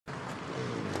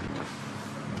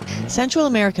Central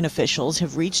American officials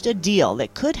have reached a deal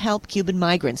that could help Cuban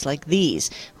migrants like these,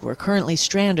 who are currently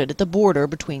stranded at the border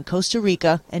between Costa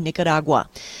Rica and Nicaragua.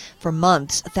 For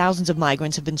months, thousands of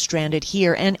migrants have been stranded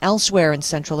here and elsewhere in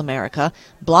Central America,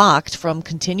 blocked from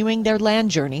continuing their land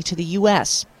journey to the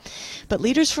U.S. But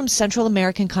leaders from Central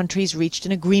American countries reached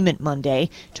an agreement Monday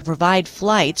to provide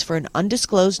flights for an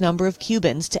undisclosed number of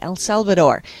Cubans to El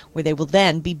Salvador, where they will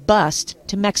then be bused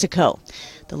to Mexico.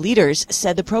 The leaders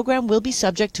said the program will be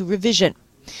subject to revision.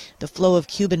 The flow of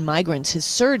Cuban migrants has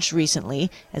surged recently,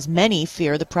 as many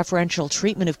fear the preferential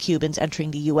treatment of Cubans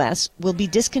entering the U.S. will be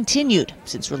discontinued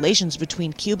since relations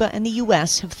between Cuba and the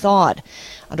U.S. have thawed.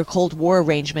 Under Cold War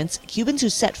arrangements, Cubans who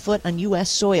set foot on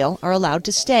U.S. soil are allowed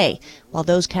to stay, while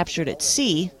those captured at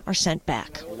sea are sent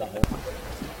back.